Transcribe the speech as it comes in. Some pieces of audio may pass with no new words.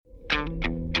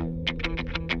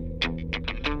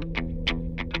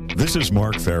This is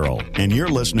Mark Farrell, and you're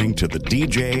listening to the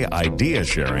DJ Idea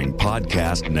Sharing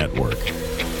Podcast Network.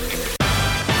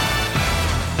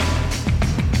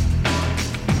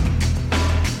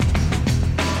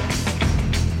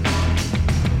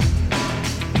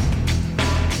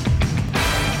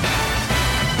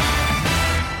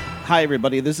 Hi,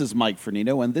 everybody. This is Mike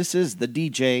Fernino, and this is the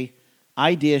DJ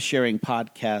Idea Sharing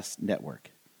Podcast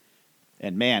Network.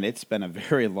 And man, it's been a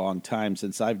very long time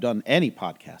since I've done any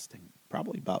podcasting,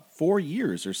 probably about 4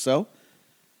 years or so.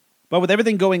 But with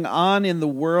everything going on in the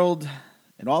world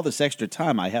and all this extra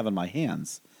time I have on my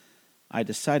hands, I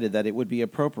decided that it would be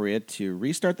appropriate to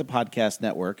restart the podcast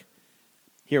network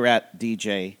here at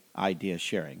DJ Idea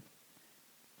Sharing.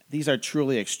 These are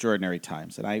truly extraordinary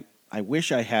times, and I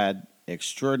wish I had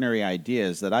extraordinary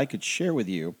ideas that I could share with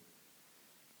you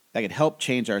that could help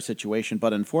change our situation.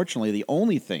 But unfortunately, the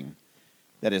only thing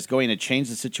that is going to change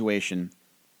the situation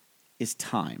is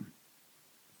time.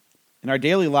 In our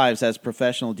daily lives as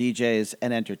professional DJs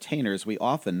and entertainers, we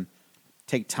often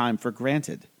take time for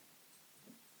granted.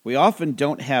 We often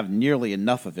don't have nearly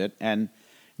enough of it, and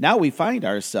now we find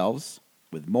ourselves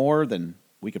with more than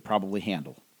we could probably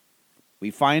handle. We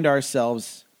find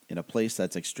ourselves in a place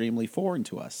that's extremely foreign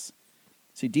to us.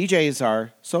 See, DJs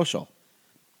are social.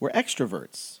 We're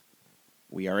extroverts.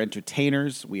 We are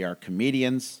entertainers. We are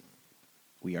comedians.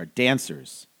 We are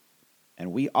dancers.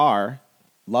 And we are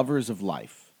lovers of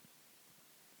life.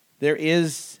 There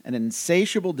is an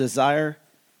insatiable desire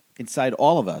inside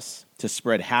all of us to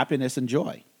spread happiness and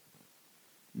joy.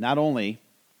 Not only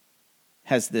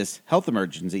has this health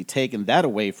emergency taken that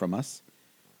away from us,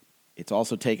 it's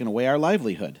also taken away our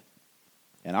livelihood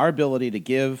and our ability to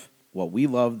give what we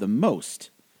love the most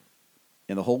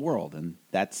in the whole world, and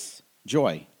that's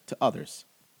joy to others.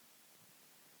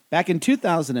 Back in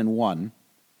 2001,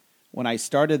 when I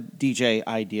started DJ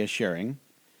Idea Sharing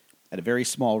at a very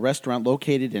small restaurant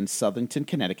located in Southington,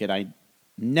 Connecticut, I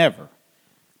never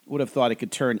would have thought it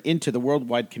could turn into the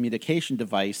worldwide communication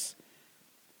device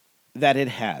that it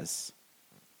has.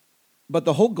 But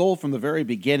the whole goal from the very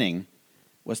beginning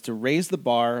was to raise the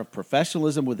bar of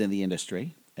professionalism within the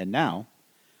industry, and now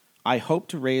I hope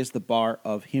to raise the bar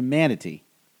of humanity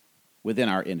within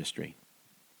our industry.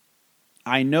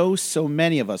 I know so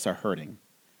many of us are hurting,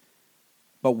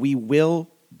 but we will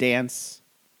dance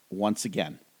once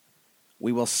again.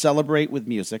 We will celebrate with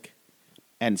music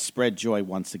and spread joy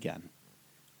once again.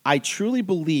 I truly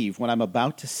believe what I'm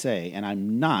about to say, and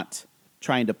I'm not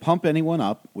trying to pump anyone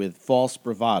up with false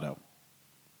bravado.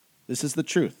 This is the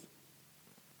truth.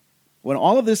 When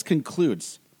all of this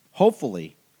concludes,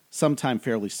 hopefully sometime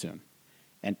fairly soon,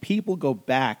 and people go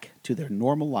back to their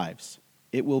normal lives,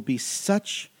 it will be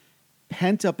such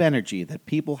pent-up energy that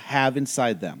people have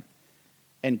inside them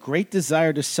and great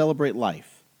desire to celebrate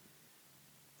life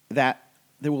that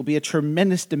there will be a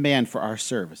tremendous demand for our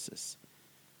services.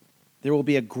 There will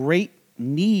be a great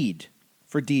need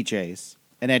for DJs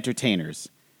and entertainers,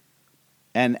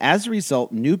 and as a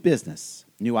result, new business,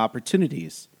 new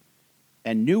opportunities,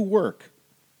 and new work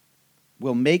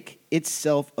will make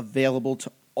itself available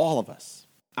to all of us.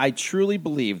 I truly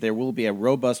believe there will be a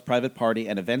robust private party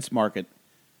and events market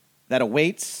that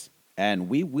awaits, and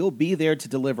we will be there to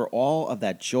deliver all of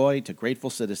that joy to grateful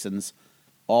citizens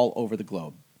all over the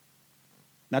globe.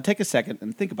 Now take a second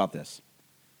and think about this.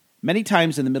 Many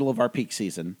times in the middle of our peak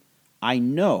season, I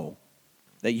know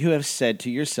that you have said to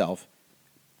yourself,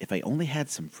 if I only had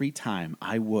some free time,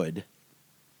 I would,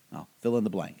 fill in the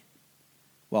blank.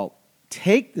 Well,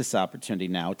 take this opportunity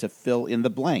now to fill in the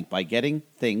blank by getting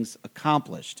things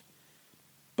accomplished.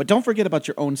 But don't forget about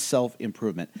your own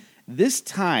self-improvement. This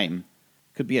time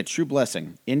could be a true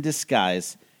blessing in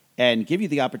disguise and give you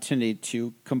the opportunity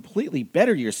to completely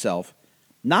better yourself,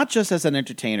 not just as an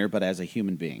entertainer, but as a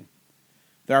human being.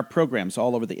 There are programs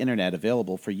all over the internet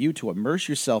available for you to immerse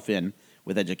yourself in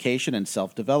with education and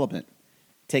self-development.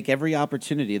 Take every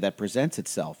opportunity that presents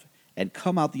itself and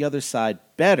come out the other side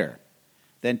better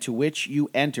than to which you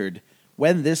entered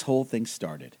when this whole thing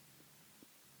started.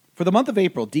 For the month of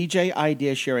April, DJ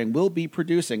Idea Sharing will be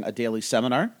producing a daily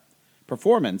seminar,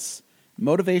 performance,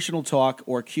 motivational talk,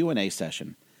 or Q&A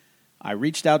session. I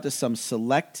reached out to some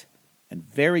select and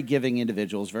very giving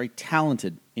individuals, very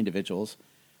talented individuals,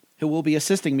 who will be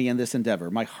assisting me in this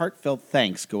endeavor. My heartfelt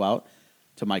thanks go out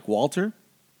to Mike Walter,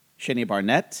 Shania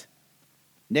Barnett,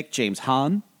 Nick James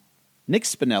Hahn, Nick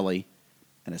Spinelli,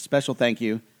 and a special thank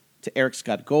you to Eric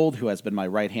Scott Gold, who has been my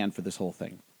right hand for this whole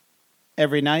thing.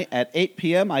 Every night at 8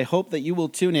 p.m., I hope that you will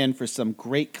tune in for some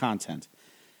great content.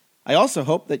 I also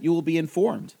hope that you will be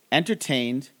informed,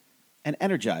 entertained, and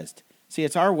energized. See,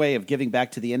 it's our way of giving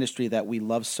back to the industry that we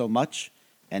love so much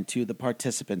and to the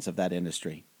participants of that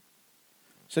industry.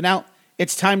 So now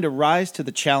it's time to rise to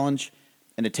the challenge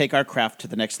and to take our craft to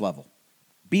the next level.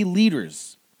 Be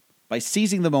leaders by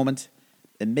seizing the moment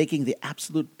and making the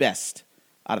absolute best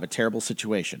out of a terrible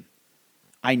situation.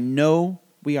 I know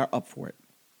we are up for it,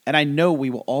 and I know we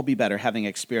will all be better having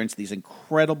experienced these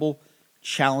incredible,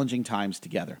 challenging times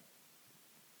together.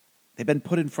 They've been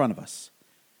put in front of us.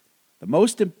 The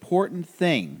most important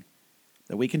thing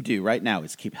that we can do right now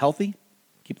is keep healthy,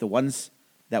 keep the ones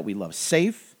that we love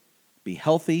safe, be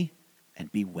healthy,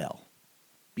 and be well.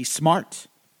 Be smart,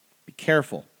 be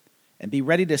careful, and be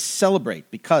ready to celebrate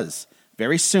because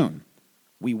very soon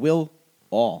we will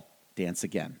all dance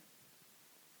again.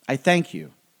 I thank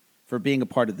you for being a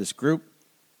part of this group,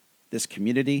 this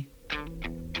community,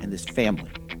 and this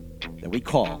family that we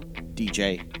call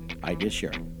DJ Idea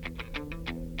Sharing.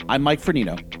 I'm Mike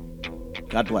Fernino.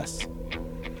 God bless.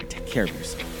 And take care of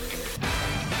yourself.